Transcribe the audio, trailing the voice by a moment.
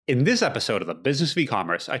In this episode of the Business of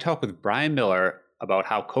E-commerce, I talk with Brian Miller about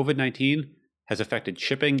how COVID-19 has affected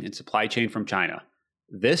shipping and supply chain from China.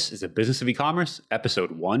 This is the Business of E-commerce,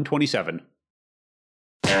 episode 127.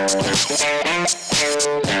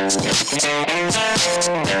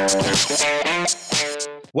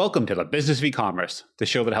 Welcome to the Business of E-commerce, the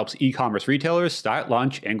show that helps e-commerce retailers start,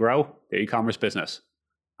 launch, and grow their e-commerce business.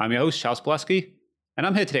 I'm your host, Charles Pulaski, and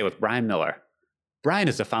I'm here today with Brian Miller. Brian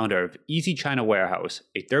is the founder of Easy China Warehouse,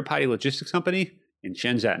 a third-party logistics company in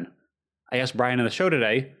Shenzhen. I asked Brian on the show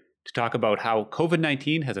today to talk about how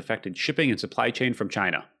COVID-19 has affected shipping and supply chain from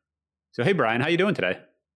China. So, hey, Brian, how you doing today?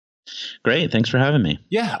 Great. Thanks for having me.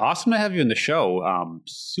 Yeah, awesome to have you in the show.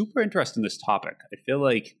 Super interested in this topic. I feel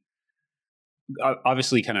like,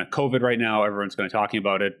 obviously, kind of COVID right now, everyone's kind of talking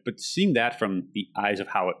about it, but seeing that from the eyes of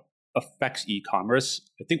how it affects e-commerce,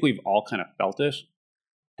 I think we've all kind of felt it.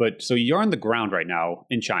 But so you're on the ground right now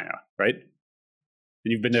in China, right? And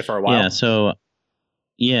you've been there for a while? So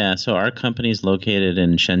our company is located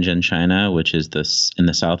in Shenzhen, China, which is in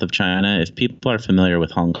the south of China. If people are familiar with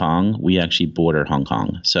Hong Kong, we actually border Hong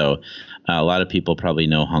Kong. So a lot of people probably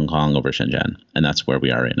know Hong Kong over Shenzhen, and that's where we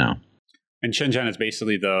are right now. And Shenzhen is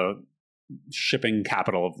basically the shipping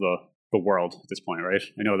capital of the world at this point, right?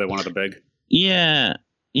 I know they're one of the big.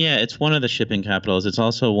 Yeah, it's one of the shipping capitals. It's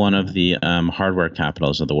also one of the hardware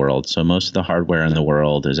capitals of the world. So most of the hardware in the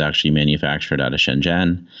world is actually manufactured out of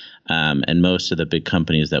Shenzhen. And most of the big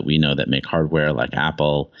companies that we know that make hardware, like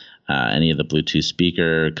Apple, any of the Bluetooth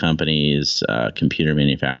speaker companies, computer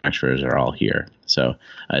manufacturers are all here. So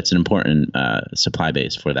it's an important supply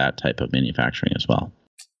base for that type of manufacturing as well.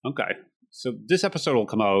 Okay. So this episode will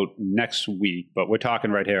come out next week, but we're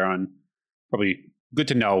talking right here on probably good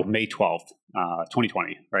to know May 12th,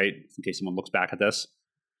 2020, right? In case someone looks back at this.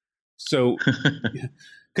 So,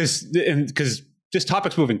 because this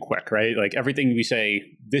topic's moving quick, right? Like everything we say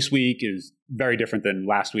this week is very different than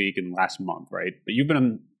last week and last month, right? But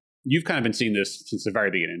you've kind of been seeing this since the very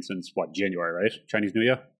beginning, since what, January, right? Chinese New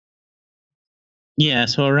Year? Yeah,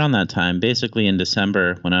 so around that time, basically in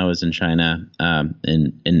December, when I was in China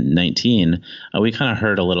in 19, we kind of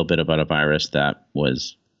heard a little bit about a virus that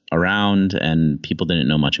was around and people didn't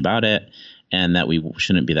know much about it, and that we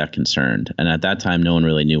shouldn't be that concerned. And at that time, no one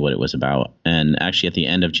really knew what it was about. And actually, at the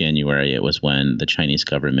end of January, it was when the Chinese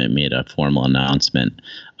government made a formal announcement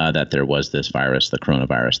that there was this virus, the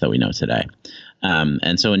coronavirus that we know today.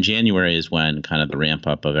 And so in January is when kind of the ramp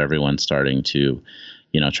up of everyone starting to,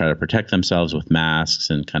 try to protect themselves with masks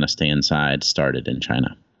and kind of stay inside started in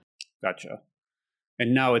China. Gotcha.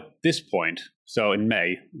 And now at this point, so in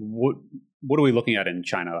May, what are we looking at in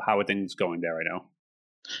China? How are things going there right now?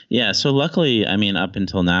 Yeah, so luckily, up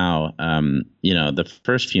until now, the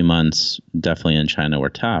first few months definitely in China were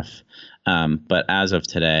tough. But as of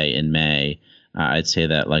today in May, I'd say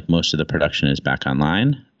that like most of the production is back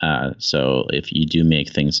online. So if you do make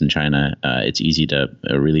things in China, it's easy to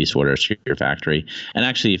release orders to your factory. And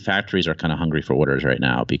actually, factories are kind of hungry for orders right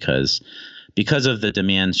now because of the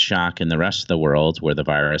demand shock in the rest of the world where the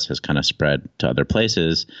virus has kind of spread to other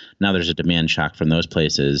places. Now there's a demand shock from those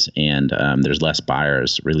places, and there's less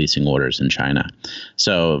buyers releasing orders in China.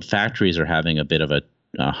 So factories are having a bit of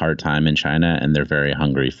a hard time in China, and they're very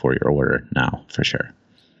hungry for your order now, for sure.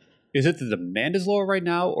 Is it the demand is lower right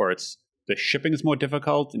now, or it's the shipping is more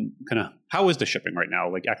difficult? And kind of how is the shipping right now,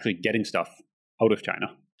 like actually getting stuff out of China?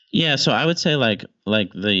 Yeah, so I would say like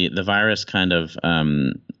the virus kind of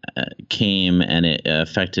came and it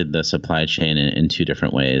affected the supply chain in two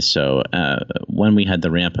different ways. So when we had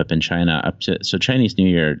the ramp up in China, so Chinese New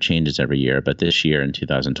Year changes every year, but this year in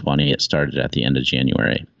 2020 it started at the end of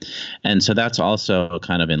January, and so that's also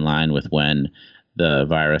kind of in line with when the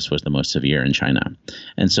virus was the most severe in China.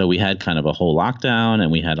 And so we had kind of a whole lockdown,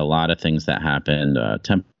 and we had a lot of things that happened.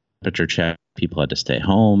 Temperature check, people had to stay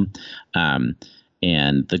home.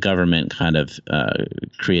 And the government kind of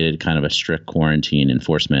created kind of a strict quarantine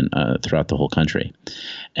enforcement throughout the whole country.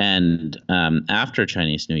 And after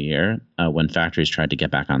Chinese New Year, when factories tried to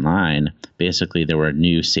get back online, basically there were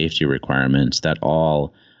new safety requirements that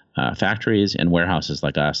all factories and warehouses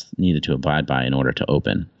like us needed to abide by in order to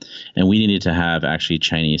open. And we needed to have actually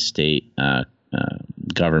Chinese state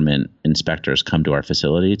government inspectors come to our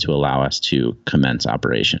facility to allow us to commence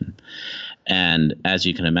operation. And as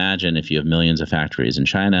you can imagine, if you have millions of factories in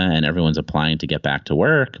China and everyone's applying to get back to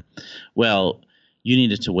work, well, you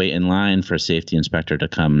needed to wait in line for a safety inspector to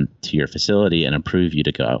come to your facility and approve you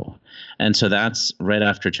to go. And so that's right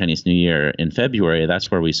after Chinese New Year in February.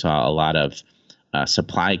 That's where we saw a lot of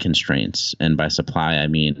supply constraints. And by supply, I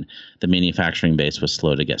mean the manufacturing base was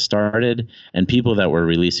slow to get started, and people that were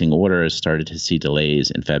releasing orders started to see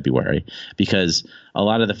delays in February because a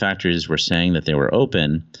lot of the factories were saying that they were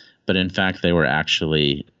open, but in fact, they were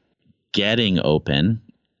actually getting open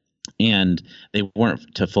and they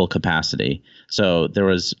weren't to full capacity. So there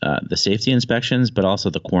was the safety inspections, but also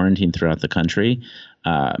the quarantine throughout the country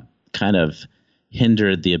kind of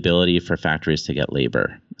hindered the ability for factories to get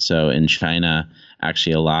labor. So in China,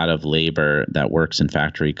 actually a lot of labor that works in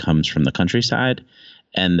factory comes from the countryside,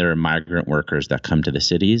 and there are migrant workers that come to the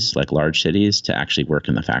cities, like large cities, to actually work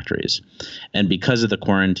in the factories. And because of the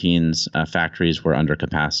quarantines, factories were under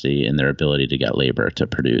capacity in their ability to get labor to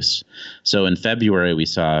produce. So in February, we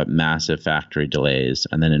saw massive factory delays.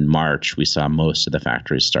 And then in March, we saw most of the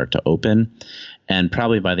factories start to open. And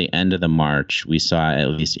probably by the end of the March, we saw at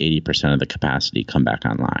least 80% of the capacity come back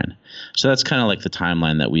online. So that's kind of like the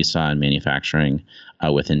timeline that we saw in manufacturing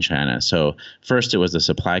within China. So first, it was the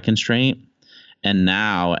supply constraint. And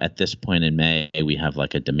now at this point in May, we have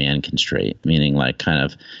like a demand constraint, meaning like kind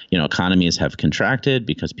of, economies have contracted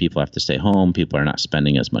because people have to stay home. People are not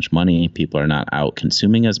spending as much money. People are not out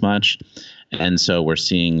consuming as much. And so we're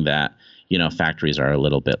seeing that, factories are a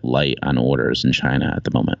little bit light on orders in China at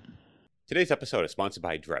the moment. Today's episode is sponsored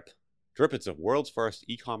by Drip. Drip is the world's first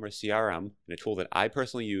e-commerce CRM and a tool that I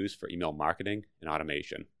personally use for email marketing and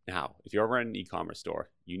automation. Now, if you're ever in an e-commerce store,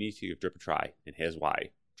 you need to give Drip a try, and here's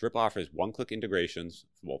why. Drip offers one-click integrations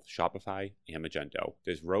for both Shopify and Magento.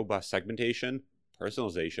 There's robust segmentation,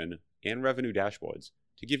 personalization, and revenue dashboards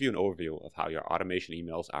to give you an overview of how your automation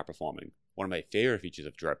emails are performing. One of my favorite features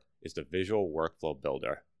of Drip is the Visual Workflow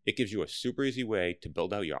Builder. It gives you a super easy way to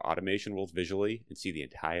build out your automation rules visually and see the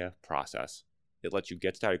entire process. It lets you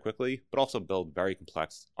get started quickly, but also build very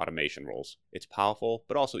complex automation rules. It's powerful,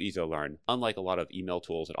 but also easy to learn, unlike a lot of email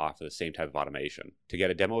tools that offer the same type of automation. To get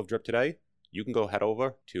a demo of Drip today, you can go head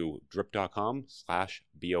over to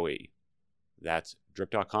drip.com/BOE. That's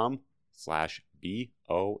drip.com/BOE.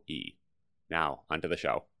 Now, onto the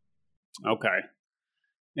show. Okay.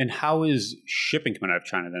 And how is shipping coming out of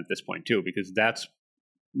China then at this point too? Because that's,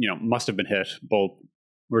 must have been hit both.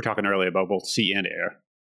 We were talking earlier about both sea and air.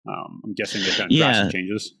 I'm guessing they've done drastic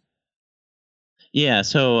changes. Yeah.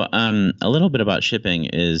 So a little bit about shipping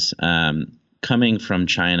is coming from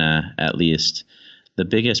China, at least. The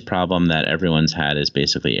biggest problem that everyone's had is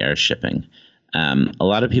basically air shipping. A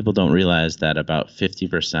lot of people don't realize that about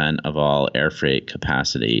 50% of all air freight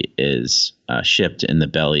capacity is shipped in the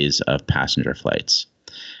bellies of passenger flights.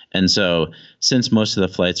 And so since most of the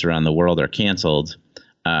flights around the world are canceled,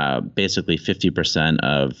 basically 50%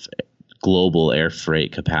 of global air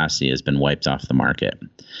freight capacity has been wiped off the market.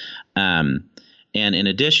 And in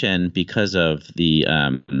addition, because of the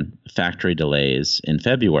factory delays in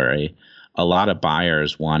February, a lot of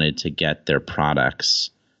buyers wanted to get their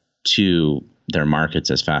products to their markets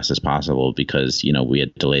as fast as possible because, we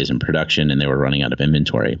had delays in production and they were running out of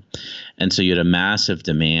inventory. And so you had a massive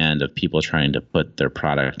demand of people trying to put their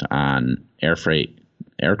product on air freight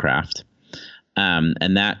aircraft.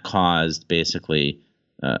 And that caused basically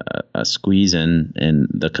a squeeze in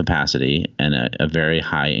the capacity and a very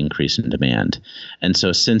high increase in demand. And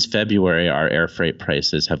so since February, our air freight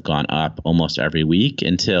prices have gone up almost every week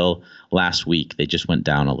until last week. They just went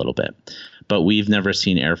down a little bit. But we've never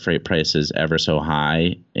seen air freight prices ever so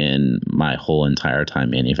high in my whole entire time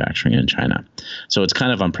manufacturing in China. So it's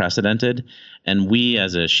kind of unprecedented. And we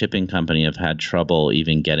as a shipping company have had trouble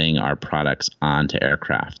even getting our products onto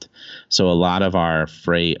aircraft. So a lot of our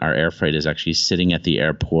air freight is actually sitting at the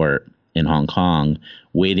airport in Hong Kong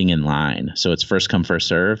waiting in line. So it's first come, first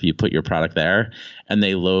serve. You put your product there and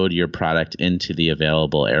they load your product into the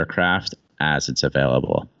available aircraft as it's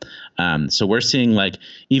available. So we're seeing like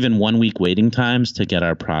even 1 week waiting times to get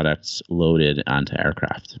our products loaded onto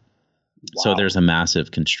aircraft. Wow. So there's a massive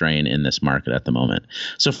constraint in this market at the moment.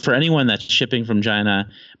 So for anyone that's shipping from China,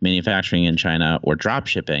 manufacturing in China, or drop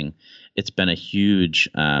shipping, it's been a huge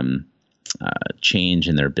change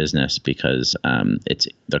in their business because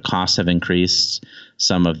their costs have increased.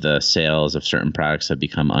 Some of the sales of certain products have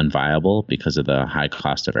become unviable because of the high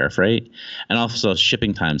cost of air freight. And also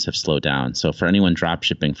shipping times have slowed down. So for anyone drop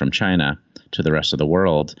shipping from China to the rest of the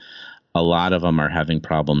world, a lot of them are having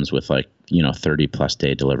problems with 30 plus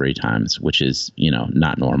day delivery times, which is,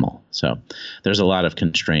 not normal. So there's a lot of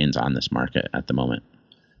constraints on this market at the moment.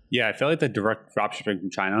 Yeah, I feel like the direct drop shipping from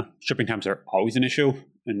China, shipping times are always an issue.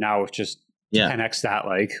 And now it's just 10x that,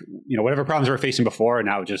 whatever problems we were facing before are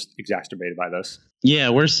now just exacerbated by this. Yeah,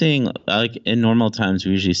 we're seeing like in normal times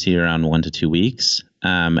we usually see around 1 to 2 weeks,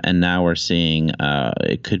 and now we're seeing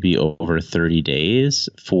it could be over 30 days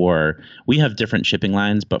for. We have different shipping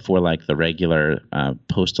lines, but for like the regular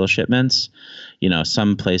postal shipments,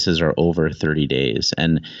 some places are over 30 days,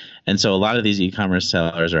 and so a lot of these e-commerce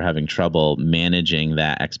sellers are having trouble managing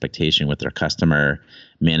that expectation with their customer,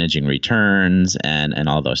 managing returns and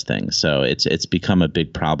all those things. So it's become a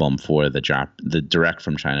big problem for the direct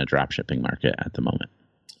from China drop shipping market at the moment.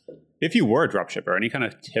 If you were a dropshipper, any kind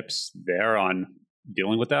of tips there on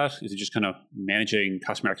dealing with that? Is it just kind of managing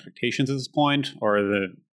customer expectations at this point, or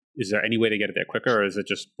is there any way to get it there quicker, or is it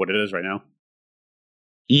just what it is right now?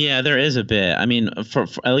 Yeah, there is a bit. I mean, for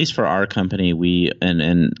at least for our company, we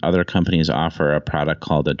and other companies offer a product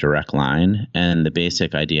called a direct line. And the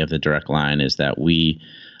basic idea of the direct line is that we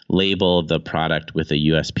label the product with a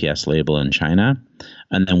USPS label in China,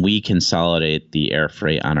 and then we consolidate the air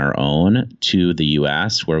freight on our own to the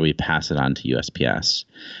US, where we pass it on to USPS.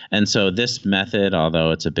 And so this method,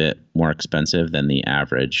 although it's a bit more expensive than the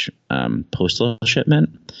average postal shipment,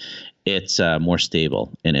 it's more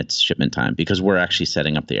stable in its shipment time because we're actually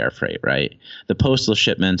setting up the air freight, right? The postal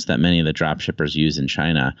shipments that many of the drop shippers use in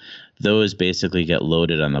China, those basically get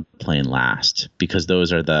loaded on the plane last because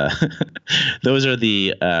those are the those are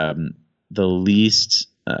the least.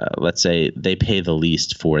 Let's say they pay the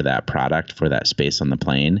least for that product, for that space on the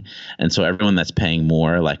plane. And so everyone that's paying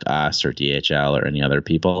more, like us or DHL or any other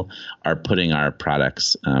people, are putting our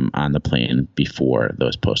products on the plane before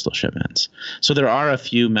those postal shipments. So there are a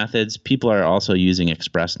few methods. People are also using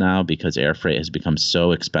Express now because air freight has become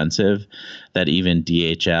so expensive that even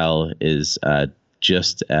DHL is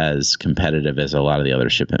just as competitive as a lot of the other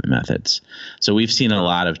shipment methods. So we've seen a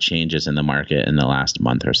lot of changes in the market in the last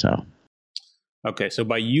month or so. Okay, so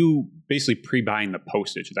by you basically pre-buying the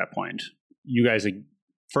postage at that point, you guys are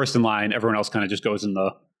first in line. Everyone else kind of just goes in the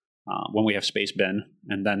when we have space bin,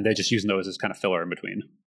 and then they're just using those as kind of filler in between,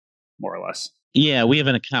 more or less. Yeah, we have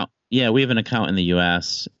an account. Yeah, we have an account in the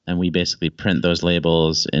U.S. and we basically print those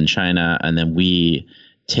labels in China, and then we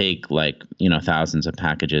take thousands of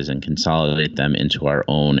packages and consolidate them into our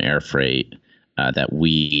own air freight that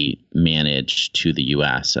we manage to the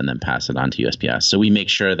U.S. and then pass it on to USPS. So we make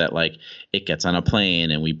sure that it gets on a plane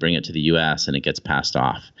and we bring it to the U.S. and it gets passed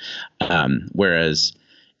off. Whereas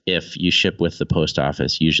if you ship with the post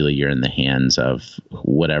office, usually you're in the hands of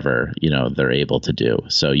whatever they're able to do.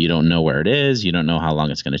 So you don't know where it is, you don't know how long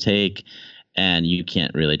it's going to take, and you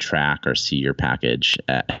can't really track or see your package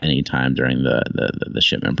at any time during the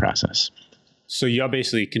shipment process. So you're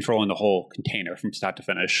basically controlling the whole container from start to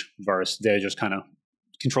finish, versus they're just kind of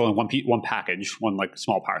controlling one package, one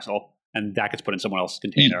small parcel, and that gets put in someone else's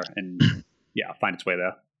container and find its way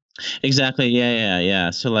there. Exactly.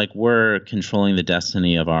 Yeah. So we're controlling the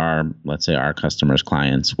destiny of let's say our customers'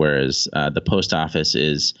 clients, whereas the post office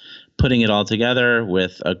is putting it all together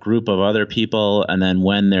with a group of other people, and then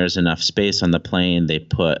when there's enough space on the plane, they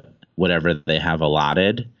put whatever they have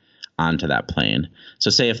allotted onto that plane. So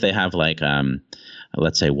say if they have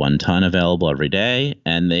let's say 1 ton available every day,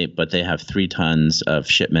 but they have 3 tons of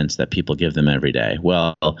shipments that people give them every day.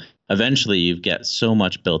 Well, eventually you get so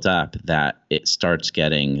much built up that it starts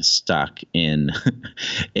getting stuck in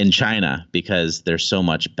China because there's so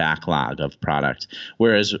much backlog of product.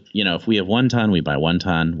 Whereas, if we have 1 ton, we buy 1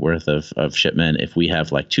 ton worth of shipment. If we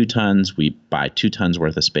have 2 tons, we buy 2 tons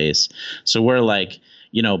worth of space. So we're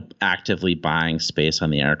actively buying space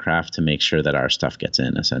on the aircraft to make sure that our stuff gets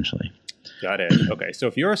in, essentially. Got it. Okay. So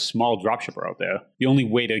if you're a small dropshipper out there, the only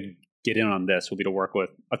way to get in on this will be to work with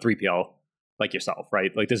a 3PL like yourself,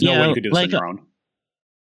 right? There's no way you could do this on your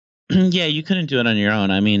own. Yeah, you couldn't do it on your own.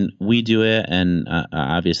 I mean, we do it, and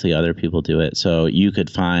obviously other people do it. So you could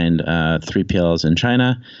find 3PLs in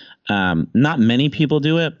China. Not many people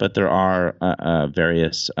do it, but there are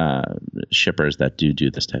various shippers that do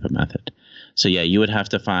this type of method. So yeah, you would have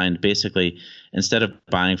to find, basically, instead of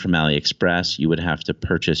buying from AliExpress, you would have to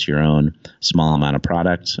purchase your own small amount of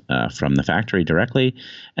product from the factory directly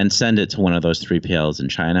and send it to one of those 3PLs in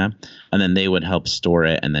China, and then they would help store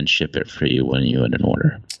it and then ship it for you when you had an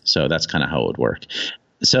order. So that's kind of how it would work.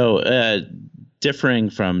 So differing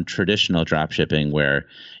from traditional drop shipping where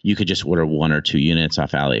you could just order 1 or 2 units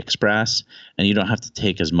off AliExpress and you don't have to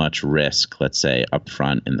take as much risk, let's say,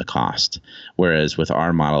 upfront in the cost. Whereas with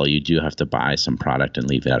our model, you do have to buy some product and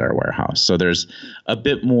leave it at our warehouse. So there's a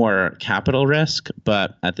bit more capital risk,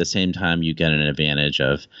 but at the same time, you get an advantage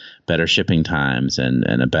of better shipping times and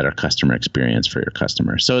a better customer experience for your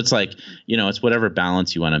customers. So it's it's whatever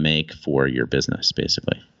balance you want to make for your business,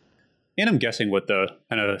 basically. And I'm guessing with the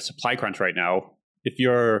kind of supply crunch right now, if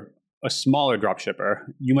you're a smaller drop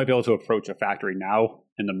shipper, you might be able to approach a factory now,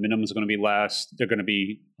 and the minimums are going to be less. They're going to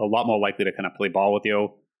be a lot more likely to kind of play ball with you.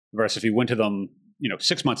 Versus if you went to them,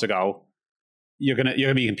 6 months ago, you're gonna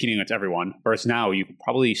be competing against everyone. Versus now, you could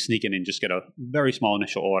probably sneak in and just get a very small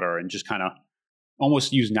initial order and just kind of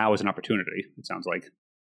almost use now as an opportunity. It sounds like.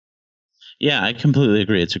 Yeah, I completely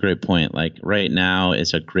agree. It's a great point. Like right now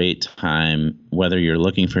is a great time, whether you're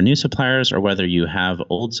looking for new suppliers or whether you have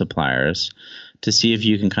old suppliers, to see if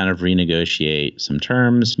you can kind of renegotiate some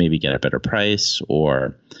terms, maybe get a better price,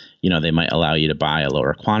 or they might allow you to buy a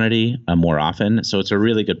lower quantity more often. So it's a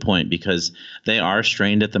really good point because they are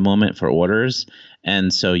strained at the moment for orders.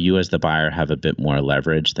 And so you as the buyer have a bit more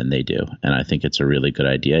leverage than they do. And I think it's a really good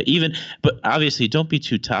idea. But obviously don't be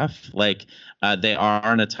too tough. Like they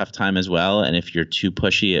are in a tough time as well. And if you're too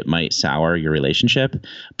pushy, it might sour your relationship.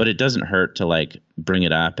 But it doesn't hurt to like bring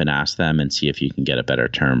it up and ask them and see if you can get a better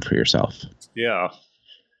term for yourself. Yeah.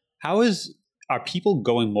 Are people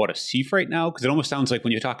going more to sea freight now? Because it almost sounds like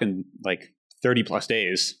when you're talking like 30 plus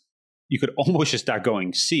days, you could almost just start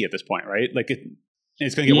going sea at this point, right? Like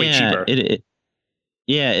it's going to get way cheaper.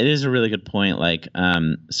 It is a really good point. Like,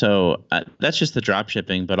 so that's just the drop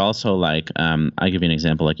shipping, but also like, I'll give you an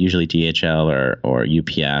example. Like usually DHL or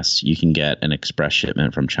UPS, you can get an express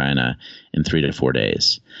shipment from China in 3 to 4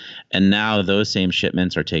 days. And now those same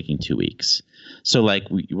shipments are taking 2 weeks. So like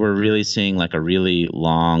we're really seeing like a really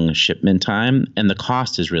long shipment time, and the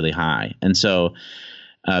cost is really high. And so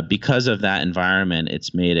because of that environment,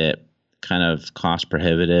 it's made it kind of cost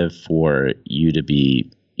prohibitive for you to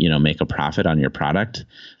be, make a profit on your product.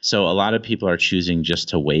 So a lot of people are choosing just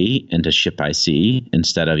to wait and to ship by sea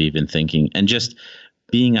instead of even thinking, and just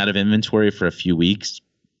being out of inventory for a few weeks.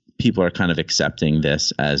 People are kind of accepting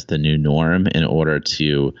this as the new norm in order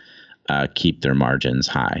to keep their margins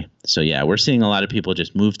high. So yeah, we're seeing a lot of people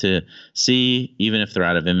just move to sea. Even if they're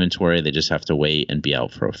out of inventory, they just have to wait and be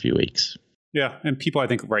out for a few weeks. Yeah, and people I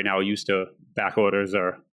think right now are used to back orders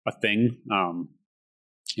are a thing.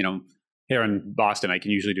 Here in Boston, I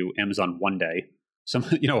can usually do Amazon one day.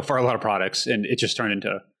 For a lot of products, and it just turned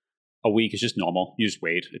into a week. It's just normal. You just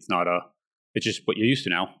wait. It's just what you're used to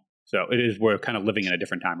now. So we're kind of living in a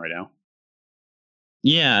different time right now.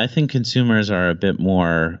 Yeah, I think consumers are a bit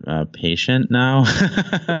more patient now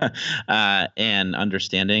and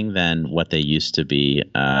understanding than what they used to be,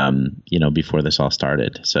 before this all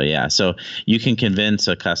started. So yeah, so you can convince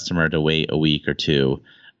a customer to wait a week or two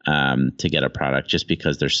to get a product just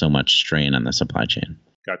because there's so much strain on the supply chain.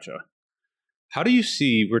 Gotcha. How do you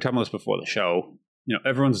see? We were talking about this before the show.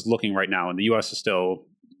 Everyone's looking right now, and the U.S. is still,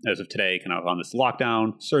 as of today, kind of on this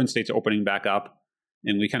lockdown. Certain states are opening back up.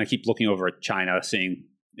 And we kind of keep looking over at China, seeing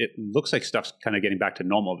it looks like stuff's kind of getting back to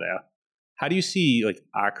normal there. How do you see like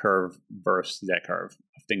our curve versus that curve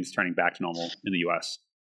of things turning back to normal in the U.S.?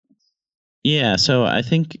 Yeah, so I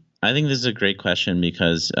think this is a great question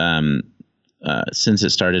because since it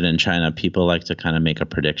started in China, people like to kind of make a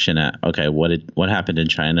prediction at, okay, what happened in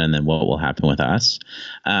China and then what will happen with us.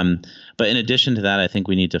 But in addition to that, I think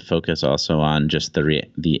we need to focus also on just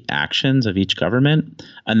the actions of each government,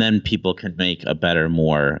 and then people can make a better,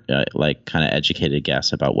 more kind of educated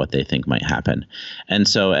guess about what they think might happen. And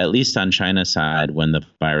so at least on China's side, when the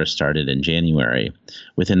virus started in January,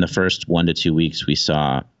 within the first 1 to 2 weeks, we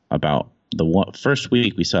saw about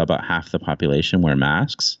half the population wear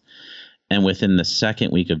masks. And within the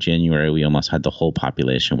second week of January, we almost had the whole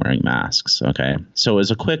population wearing masks. Okay, so it was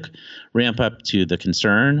a quick ramp up to the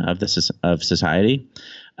concern of society,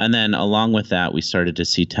 and then along with that, we started to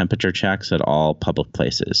see temperature checks at all public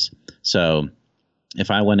places. So, if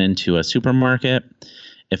I went into a supermarket,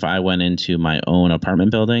 if I went into my own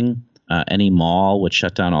apartment building, any mall would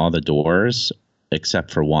shut down all the doors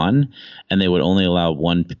except for one, and they would only allow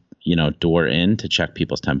one, door in to check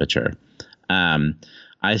people's temperature.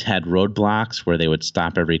 I had roadblocks where they would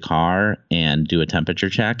stop every car and do a temperature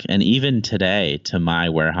check. And even today, to my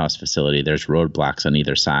warehouse facility, there's roadblocks on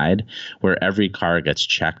either side where every car gets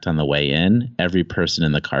checked on the way in, every person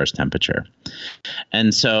in the car's temperature.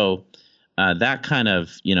 And so that kind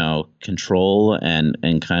of, control and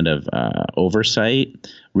kind of oversight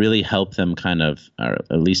really helped them kind of, or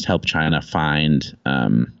at least help China find,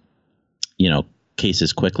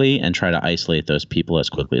 cases quickly and try to isolate those people as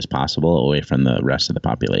quickly as possible away from the rest of the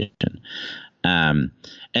population. And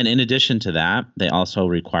in addition to that, they also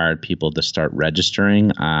required people to start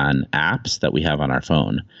registering on apps that we have on our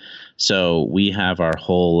phone. So we have our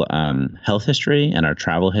whole health history and our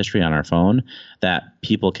travel history on our phone that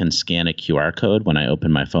people can scan a QR code when I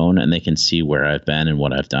open my phone, and they can see where I've been and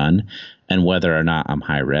what I've done and whether or not I'm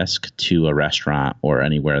high risk to a restaurant or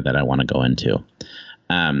anywhere that I want to go into.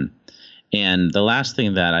 And the last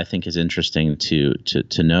thing that I think is interesting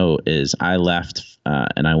to know is I left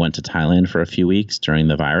and I went to Thailand for a few weeks during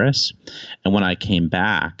the virus. And when I came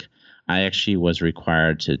back, I actually was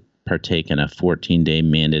required to partake in a 14-day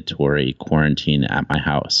mandatory quarantine at my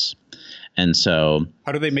house. And so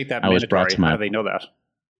how do they make that I was brought mandatory? to How do they know that?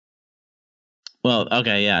 Well,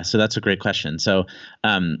 okay, yeah. So that's a great question. So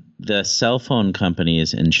the cell phone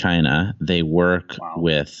companies in China, they work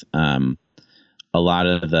with a lot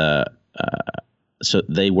of the so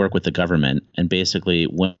they work with the government, and basically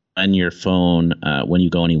when your phone when you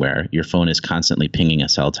go anywhere, your phone is constantly pinging a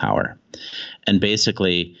cell tower. And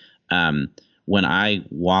basically when I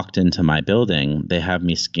walked into my building, they have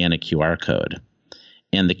me scan a QR code,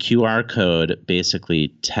 and the QR code basically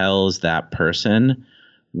tells that person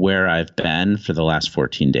where I've been for the last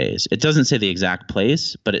 14 days. It doesn't say the exact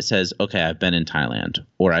place, but it says, okay, I've been in Thailand,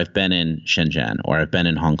 or I've been in Shenzhen, or I've been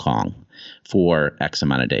in Hong Kong for X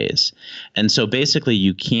amount of days. And so basically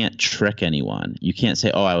you can't trick anyone. You can't say,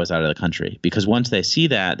 oh, I was out of the country, because once they see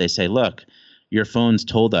that, they say, look, your phone's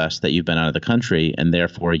told us that you've been out of the country, and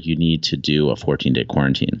therefore you need to do a 14-day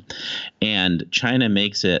quarantine. And China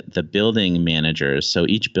makes it the building managers. So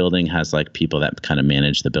each building has like people that kind of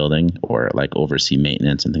manage the building or like oversee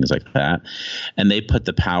maintenance and things like that. And they put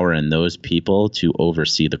the power in those people to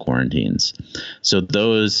oversee the quarantines. So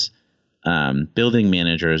those building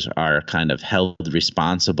managers are kind of held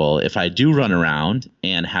responsible. If I do run around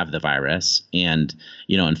and have the virus and,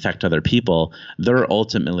 infect other people, they're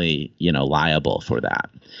ultimately, liable for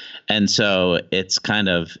that. And so it's kind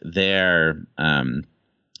of their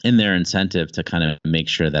in their incentive to kind of make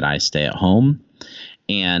sure that I stay at home.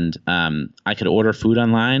 And I could order food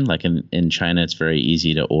online. Like in China, it's very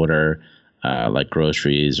easy to order like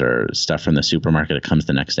groceries or stuff from the supermarket. It comes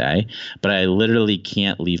the next day, but I literally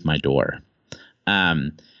can't leave my door.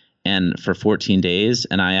 And for 14 days,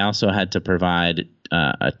 and I also had to provide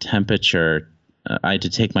a temperature. I had to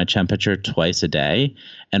take my temperature twice a day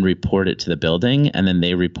and report it to the building, and then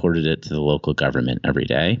they reported it to the local government every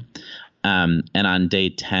day. And on day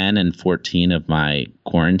 10 and 14 of my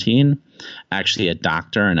quarantine, actually a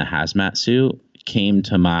doctor in a hazmat suit came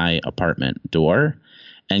to my apartment door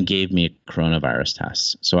and gave me a coronavirus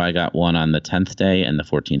test. So I got one on the 10th day and the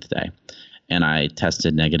 14th day. And I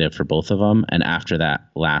tested negative for both of them. And after that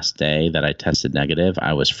last day that I tested negative,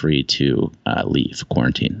 I was free to leave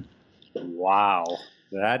quarantine. Wow.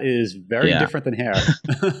 That is very different than here.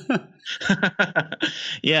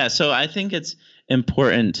 Yeah. So I think it's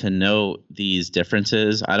important to note these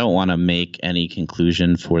differences. I don't want to make any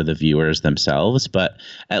conclusion for the viewers themselves, but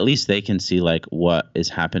at least they can see like what is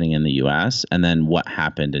happening in the US and then what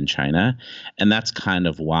happened in China. And that's kind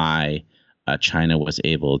of why China was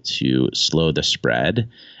able to slow the spread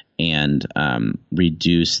and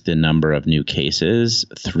reduce the number of new cases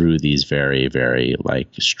through these very, very like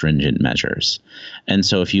stringent measures. And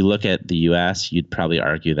so if you look at the US, you'd probably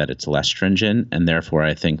argue that it's less stringent. And therefore,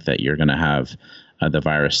 I think that you're going to have the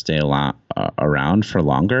virus stay around for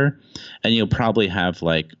longer. And you'll probably have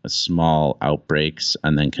like small outbreaks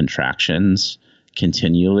and then contractions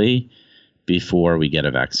continually before we get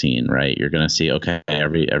a vaccine, right? You're going to see, okay,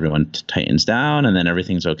 everyone tightens down and then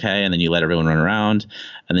everything's okay. And then you let everyone run around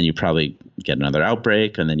and then you probably get another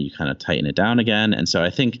outbreak and then you kind of tighten it down again. And so I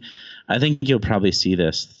think you'll probably see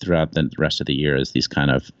this throughout the rest of the year as these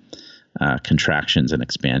kind of contractions and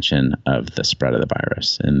expansion of the spread of the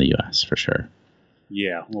virus in the US for sure.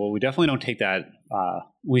 Yeah, well, we definitely don't take that. When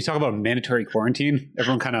we talk about mandatory quarantine,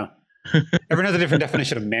 everyone has a different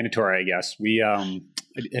definition of mandatory, I guess. We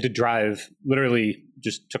had to drive, literally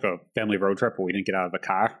just took a family road trip where we didn't get out of the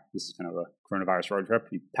car. This is kind of a coronavirus road trip.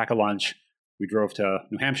 We pack a lunch. We drove to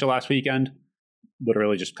New Hampshire last weekend,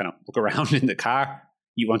 literally just kind of look around in the car,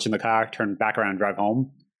 eat lunch in the car, turn back around, drive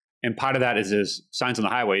home. And part of that is there's signs on the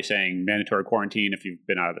highway saying mandatory quarantine if you've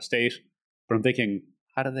been out of the state. But I'm thinking,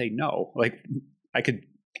 how do they know? Like, I could,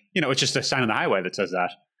 it's just a sign on the highway that says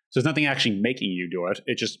that. So there's nothing actually making you do it.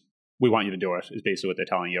 It just, we want you to do it is basically what they're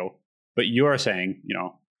telling you. But you're saying,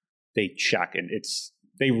 they check and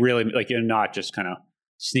they really, like, you're not just kind of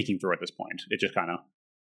sneaking through at this point. It just kind of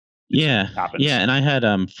happens. Yeah. And I had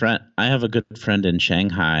I have a good friend in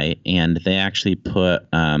Shanghai, and they actually put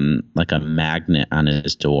like a magnet on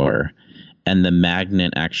his door, and the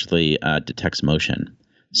magnet actually detects motion.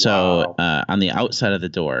 So on the outside of the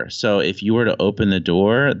door. So if you were to open the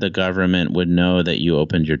door, the government would know that you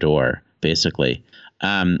opened your door, basically.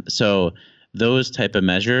 So those type of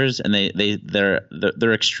measures, and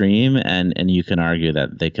they're extreme, and you can argue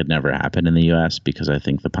that they could never happen in the U.S. because I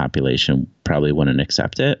think the population probably wouldn't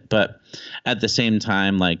accept it. But at the same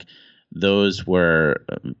time, like those were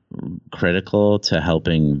critical to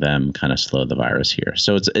helping them kind of slow the virus here.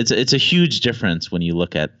 So it's a huge difference when you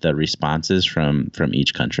look at the responses from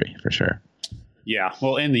each country, for sure. Yeah,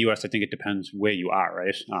 well, in the U.S., I think it depends where you are,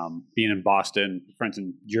 right? Being in Boston, for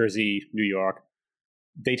instance, Jersey, New York,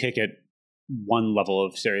 they take it one level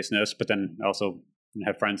of seriousness, but then also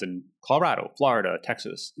have friends in Colorado, Florida,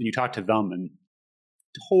 Texas, and you talk to them, and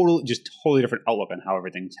totally different outlook on how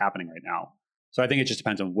everything's happening right now. So I think it just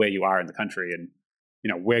depends on where you are in the country, and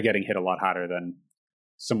we're getting hit a lot harder than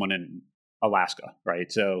someone in Alaska,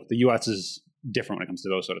 right? So the U.S. is different when it comes to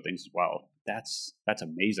those sort of things as well. That's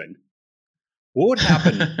amazing. What would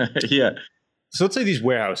happen? Yeah. So let's say these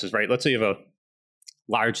warehouses, right? Let's say you have a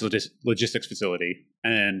large logistics facility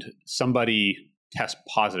and somebody tests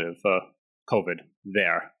positive for COVID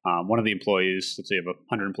there. One of the employees, let's say you have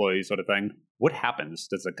 100 employees sort of thing. What happens?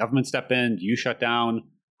 Does the government step in? Do you shut down?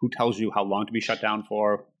 Who tells you how long to be shut down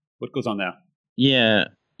for? What goes on there? Yeah,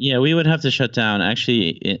 we would have to shut down. Actually,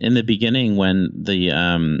 in the beginning, when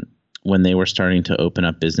they were starting to open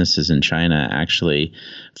up businesses in China, actually,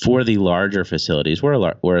 for the larger facilities,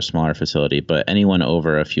 we're a smaller facility, but anyone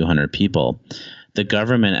over a few hundred people, the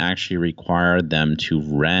government actually required them to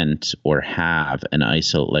rent or have an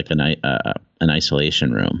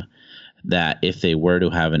isolation room. That if they were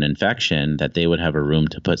to have an infection, that they would have a room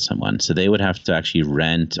to put someone. So they would have to actually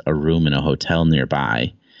rent a room in a hotel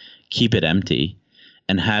nearby, keep it empty,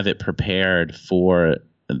 and have it prepared for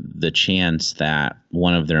the chance that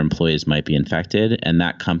one of their employees might be infected. And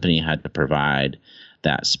that company had to provide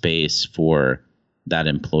that space for that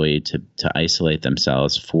employee to isolate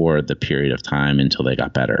themselves for the period of time until they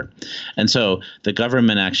got better. And so the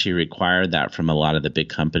government actually required that from a lot of the big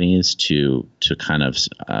companies to kind of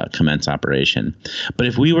commence operation. But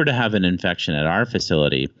if we were to have an infection at our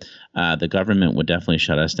facility, the government would definitely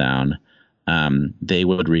shut us down. They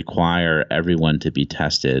would require everyone to be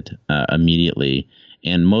tested immediately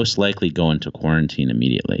and most likely go into quarantine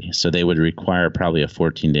immediately. So they would require probably a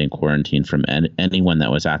 14-day quarantine from anyone that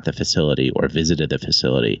was at the facility or visited the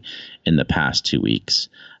facility in the past 2 weeks.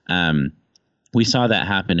 We saw that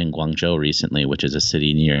happen in Guangzhou recently, which is a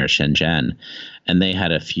city near Shenzhen, and they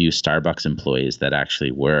had a few Starbucks employees that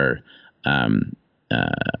actually were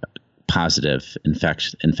positive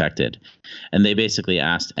infected. And they basically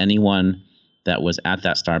asked anyone that was at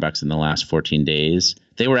that Starbucks in the last 14 days,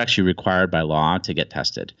 they were actually required by law to get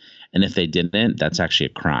tested. And if they didn't, that's actually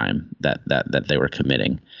a crime that they were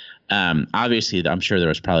committing. Obviously, I'm sure there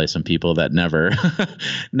was probably some people that never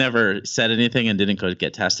said anything and didn't go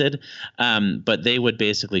get tested. But they would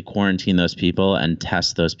basically quarantine those people and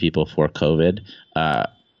test those people for COVID,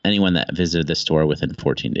 anyone that visited the store within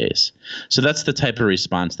 14 days. So that's the type of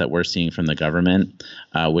response that we're seeing from the government,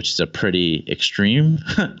 which is a pretty extreme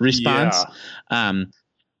response. Yeah.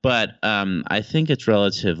 But I think it's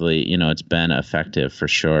relatively, it's been effective for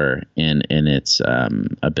sure in its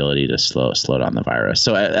ability to slow down the virus.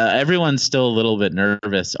 So everyone's still a little bit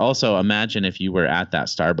nervous. Also, imagine if you were at that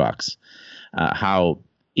Starbucks, how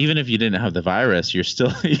even if you didn't have the virus, you still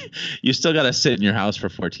got to sit in your house for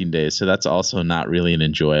 14 days. So that's also not really an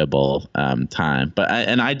enjoyable time. But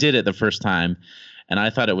I did it the first time, and I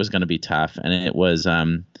thought it was going to be tough, and it was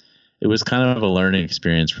kind of a learning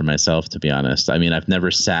experience for myself, to be honest. I mean, I've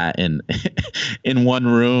never sat in one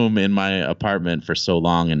room in my apartment for so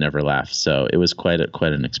long and never left. So it was quite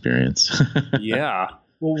an experience. Yeah.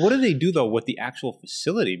 Well, what do they do though with the actual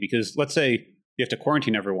facility? Because let's say you have to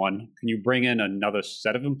quarantine everyone. Can you bring in another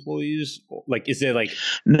set of employees? Like, is there like?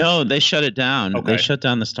 No, they shut it down. Okay. They shut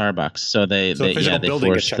down the Starbucks. So the physical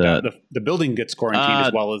building gets shut down. The building gets quarantined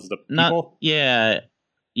as well as the people. Yeah,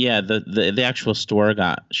 the actual store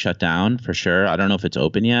got shut down for sure. I don't know if it's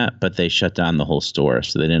open yet, but they shut down the whole store,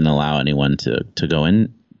 so they didn't allow anyone to go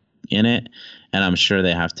in it. And I'm sure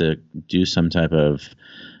they have to do some type of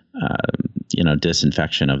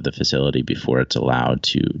disinfection of the facility before it's allowed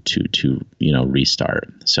to restart.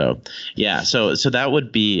 So yeah, so that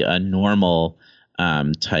would be a normal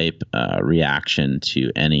type reaction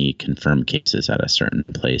to any confirmed cases at a certain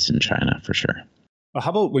place in China for sure. Well,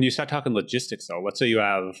 how about when you start talking logistics, though? Let's say you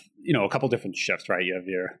have, a couple different shifts, right? You have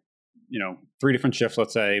your, 3 different shifts,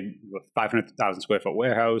 let's say, a 500,000 square foot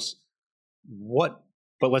warehouse. But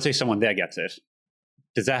let's say someone there gets it.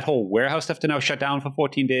 Does that whole warehouse have to now shut down for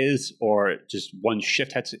 14 days, or just one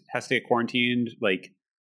shift has to get quarantined? Like,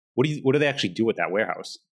 what do they actually do with that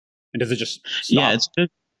warehouse? And does it just stop? Yeah, it's good.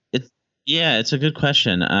 It's a good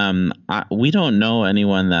question. We don't know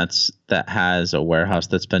anyone that has a warehouse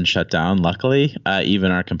that's been shut down. Luckily,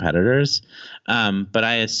 even our competitors. But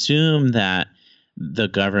I assume that the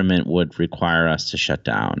government would require us to shut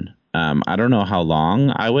down I don't know how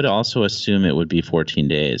long. I would also assume it would be 14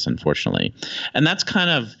 days, unfortunately. And that's kind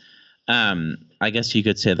of, I guess you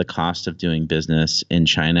could say, the cost of doing business in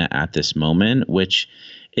China at this moment, which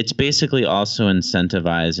it's basically also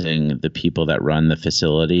incentivizing the people that run the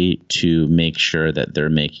facility to make sure that they're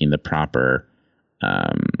making the proper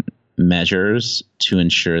measures to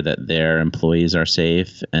ensure that their employees are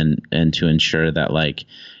safe, and to ensure that, like,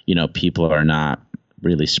 people are not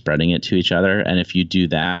really spreading it to each other. And if you do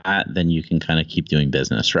that, then you can kind of keep doing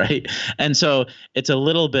business, right? And so it's a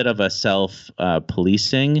little bit of a self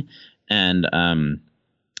policing. And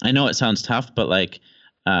I know it sounds tough, but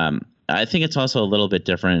I think it's also a little bit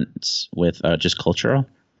different with just cultural.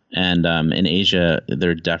 And in Asia,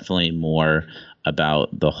 they're definitely more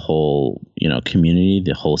about the whole, community,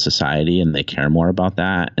 the whole society, and they care more about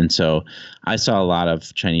that. And so I saw a lot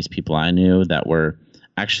of Chinese people I knew that were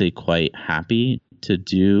actually quite happy to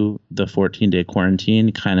do the 14-day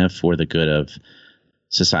quarantine, kind of for the good of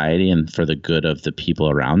society and for the good of the people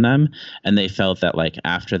around them. And they felt that, like,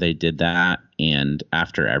 after they did that and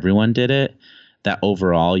after everyone did it, that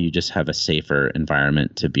overall you just have a safer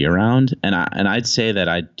environment to be around. And I'd say that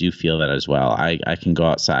I do feel that as well. I can go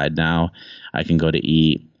outside now, I can go to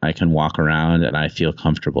eat, I can walk around, and I feel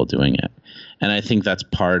comfortable doing it. And I think that's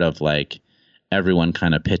part of, like, everyone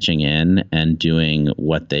kind of pitching in and doing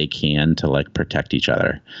what they can to, like, protect each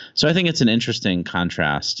other. So I think it's an interesting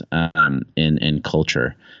contrast in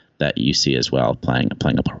culture that you see as well, playing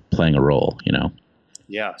a role.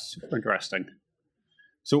 Yeah, super interesting.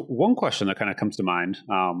 So one question that kind of comes to mind,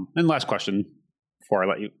 and last question before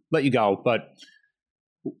I let you go, but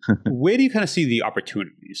where do you kind of see the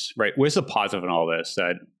opportunities, right? Where's the positive in all this?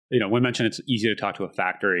 That, we mentioned it's easy to talk to a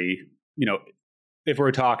factory. If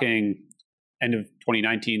we're talking end of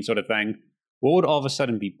 2019 sort of thing, what would all of a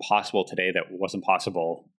sudden be possible today that wasn't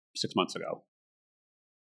possible 6 months ago?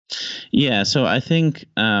 Yeah, so I think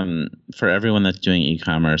for everyone that's doing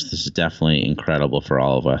e-commerce, this is definitely incredible for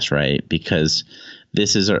all of us, right? Because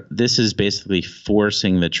this is basically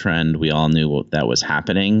forcing the trend we all knew that was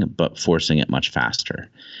happening, but forcing it much faster.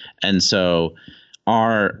 And so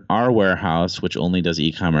our warehouse, which only does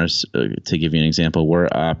e-commerce, to give you an example, we're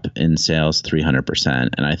up in sales 300%,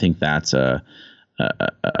 and I think that's a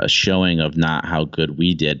showing of not how good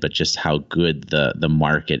we did, but just how good the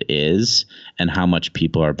market is and how much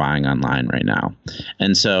people are buying online right now.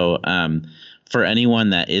 And so for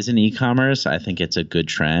anyone that is in e-commerce, I think it's a good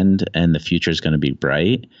trend and the future is going to be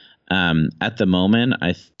bright. At the moment,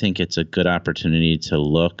 I think it's a good opportunity to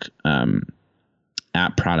look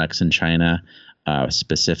at products in China,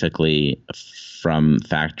 specifically from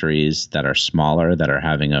factories that are smaller, that are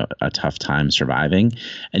having a tough time surviving.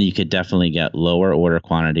 And you could definitely get lower order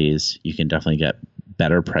quantities. You can definitely get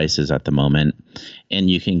better prices at the moment. And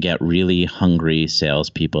you can get really hungry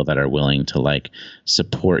salespeople that are willing to, like,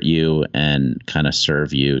 support you and kind of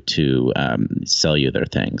serve you to sell you their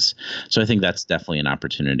things. So I think that's definitely an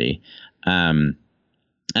opportunity. And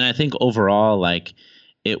I think overall, like,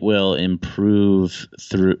 it will improve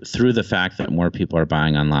through the fact that more people are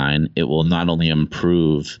buying online. It will not only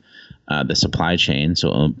improve the supply chain, so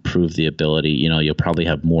it'll improve the ability. You'll probably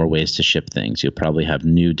have more ways to ship things. You'll probably have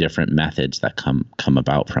new different methods that come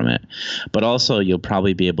about from it. But also, you'll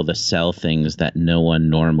probably be able to sell things that no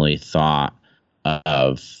one normally thought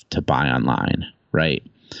of to buy online, right?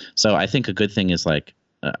 So I think a good thing is, like,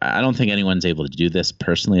 I don't think anyone's able to do this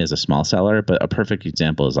personally as a small seller, but a perfect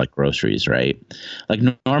example is like groceries, right? Like,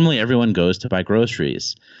 normally everyone goes to buy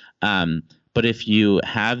groceries. But if you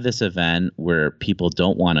have this event where people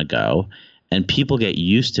don't want to go and people get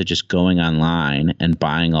used to just going online and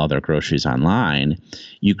buying all their groceries online,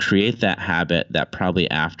 you create that habit that probably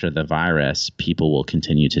after the virus, people will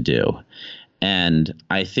continue to do. And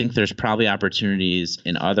I think there's probably opportunities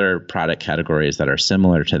in other product categories that are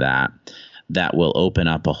similar to that will open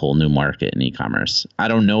up a whole new market in e-commerce. I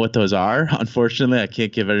don't know what those are. Unfortunately, I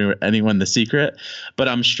can't give anyone the secret, but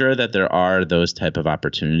I'm sure that there are those type of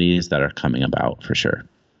opportunities that are coming about for sure.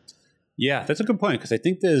 Yeah, that's a good point, because I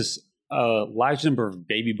think there's a large number of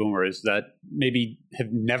baby boomers that maybe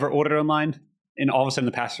have never ordered online, and all of a sudden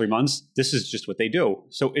in the past 3 months, this is just what they do.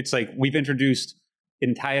 So it's like we've introduced an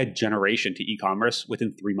entire generation to e-commerce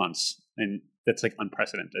within 3 months, and that's like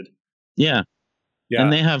unprecedented. Yeah. Yeah.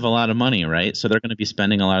 And they have a lot of money, right? So they're going to be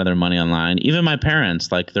spending a lot of their money online. Even my parents,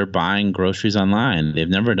 like, they're buying groceries online. They've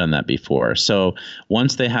never done that before. So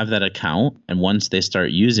once they have that account and once they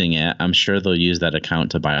start using it, I'm sure they'll use that account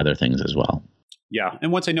to buy other things as well. Yeah.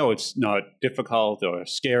 And once they know it's not difficult or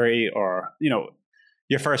scary, or,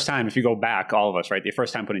 your first time, if you go back, all of us, right? Your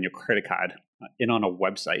first time putting your credit card in on a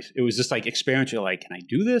website. It was just like experience. You're like, can I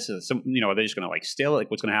do this? Is some, are they just going to like steal it?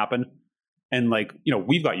 Like, what's going to happen? And like,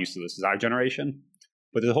 we've got used to this as our generation,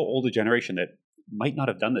 but there's a whole older generation that might not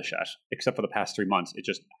have done this yet, except for the past 3 months. It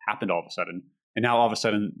just happened all of a sudden. And now all of a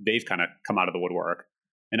sudden they've kind of come out of the woodwork.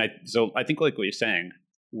 And so I think like what you're saying,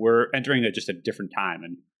 we're entering just a different time.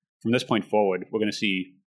 And from this point forward, we're going to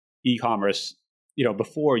see e-commerce,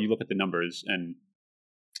 before you look at the numbers, and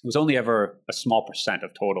it was only ever a small percent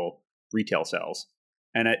of total retail sales.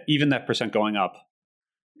 And even that percent going up,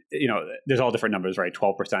 there's all different numbers, right?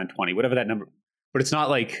 12%, 20, whatever that number. But it's not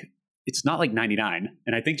like 99.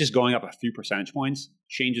 And I think just going up a few percentage points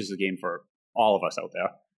changes the game for all of us out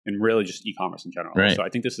there, and really just e-commerce in general. Right. So I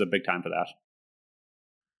think this is a big time for that.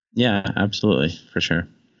 Yeah, absolutely. For sure.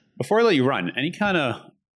 Before I let you run,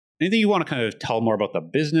 anything you want to kind of tell more about the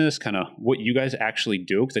business, kind of what you guys actually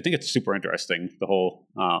do? Because I think it's super interesting, the whole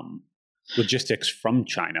logistics from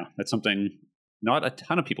China. That's something not a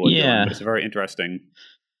ton of people are doing, but it's a very interesting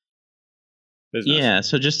business. Yeah,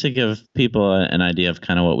 so just to give people an idea of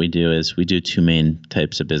kind of what we do is we do two main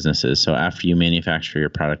types of businesses. So after you manufacture your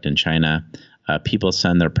product in China, people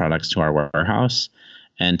send their products to our warehouse,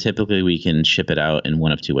 and typically we can ship it out in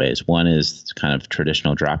one of two ways. One is kind of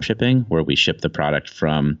traditional drop shipping, where we ship the product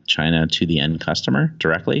from China to the end customer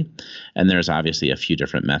directly. And there's obviously a few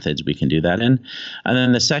different methods we can do that in. And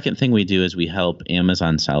then the second thing we do is we help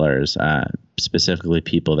Amazon sellers, specifically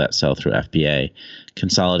people that sell through FBA,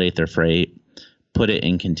 consolidate their freight, put it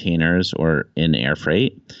in containers or in air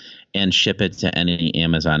freight, and ship it to any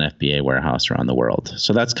Amazon FBA warehouse around the world.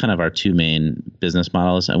 So that's kind of our two main business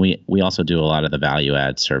models. And we also do a lot of the value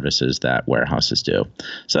add services that warehouses do.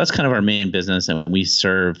 So that's kind of our main business. And we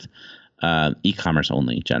serve e-commerce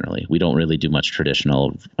only generally. We don't really do much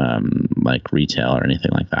traditional like retail or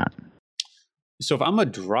anything like that. So if I'm a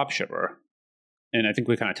drop shipper, and I think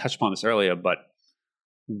we kind of touched upon this earlier, but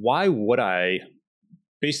why would I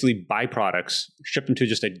basically buy products, ship them to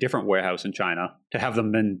just a different warehouse in China to have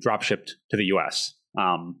them then drop shipped to the US?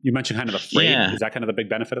 You mentioned kind of the freight. Yeah. Is that kind of the big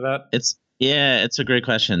benefit of that? It's a great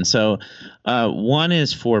question. So one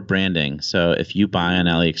is for branding. So if you buy on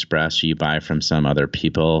AliExpress or you buy from some other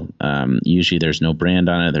people, usually there's no brand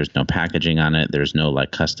on it. There's no packaging on it. There's no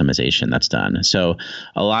like customization that's done. So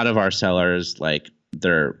a lot of our sellers, like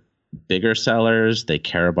they're bigger sellers, they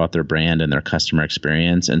care about their brand and their customer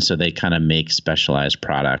experience. And so they kind of make specialized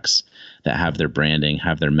products that have their branding,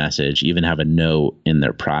 have their message, even have a note in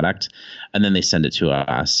their product. And then they send it to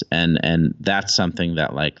us. And that's something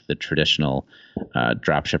that like the traditional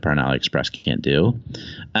dropshipper on AliExpress can't do.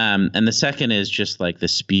 And the second is just like the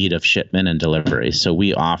speed of shipment and delivery. So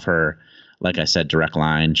we offer, like I said, direct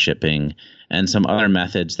line shipping and some other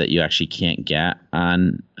methods that you actually can't get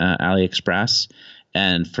on AliExpress.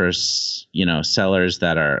 And for sellers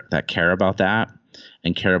that care about that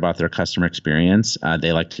and care about their customer experience,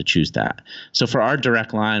 they like to choose that. So for our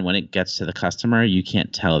direct line, when it gets to the customer, you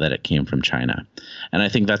can't tell that it came from China. And I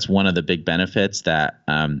think that's one of the big benefits that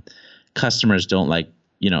customers don't like.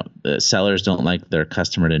 The sellers don't like their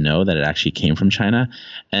customer to know that it actually came from China.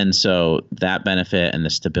 And so that benefit and the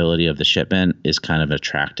stability of the shipment is kind of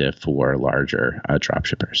attractive for larger drop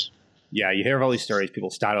shippers. Yeah, you hear of all these stories. People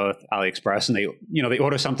start out with AliExpress and they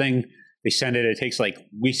order something, they send it. It takes like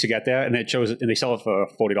weeks to get there, and and they sell it for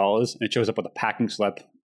 $40, and it shows up with a packing slip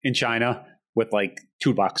in China with like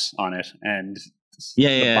 $2 on it, and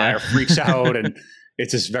the buyer freaks out, and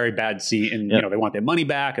it's this very bad scene. And they want their money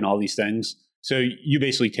back and all these things. So you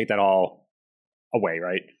basically take that all away,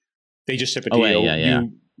 right? They just ship it to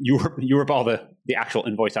you. You rip all the actual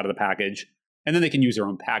invoice out of the package, and then they can use their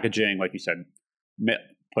own packaging, like you said.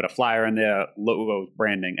 Put a flyer in there, logo,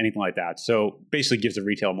 branding, anything like that. So basically gives the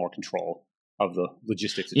retailer more control of the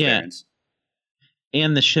logistics experience. Yeah.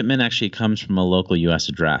 And the shipment actually comes from a local U.S.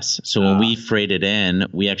 address. So when we freight it in,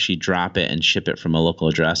 we actually drop it and ship it from a local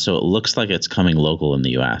address. So it looks like it's coming local in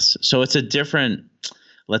the U.S. So it's a different,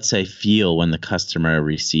 let's say, feel when the customer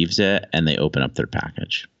receives it and they open up their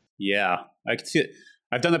package. Yeah, I can see it.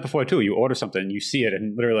 I've done that before too. You order something, you see it,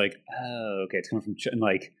 and literally like, oh, okay, it's coming from China. And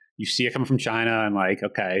like, you see it coming from China, and like,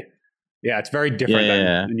 okay, yeah, it's very different.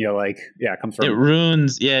 And you're like, yeah, it comes from. It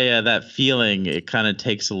ruins, that feeling. It kind of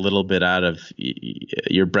takes a little bit out of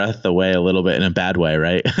your breath away, a little bit in a bad way,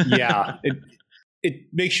 right? Yeah, it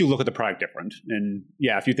makes you look at the product different. And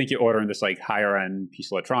yeah, if you think you're ordering this like higher end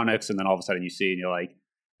piece of electronics, and then all of a sudden you see, and you're like,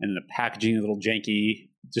 and the packaging is a little janky,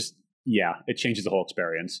 it changes the whole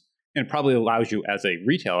experience. And it probably allows you as a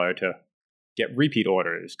retailer to get repeat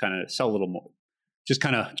orders, kind of sell a little more, just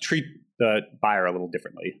kind of treat the buyer a little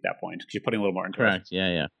differently at that point because you're putting a little more into it. Correct.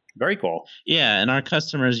 Yeah. Very cool. Yeah, and our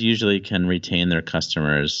customers usually can retain their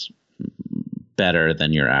customers better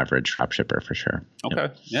than your average dropshipper for sure. Okay.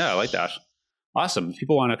 Yep. Yeah, I like that. Awesome. If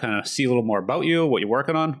people want to kind of see a little more about you, what you're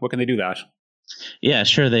working on, where can they do that? Yeah,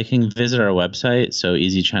 sure. They can visit our website, so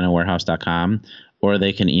easychinawarehouse.com, or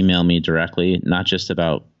they can email me directly, not just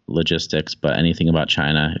about logistics, but anything about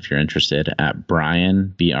China, if you're interested, at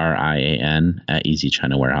Brian, Brian, at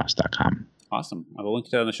easychinawarehouse.com. Awesome. I will link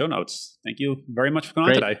to that in the show notes. Thank you very much for coming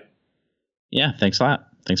on today. Yeah, thanks a lot.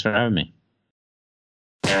 Thanks for having me.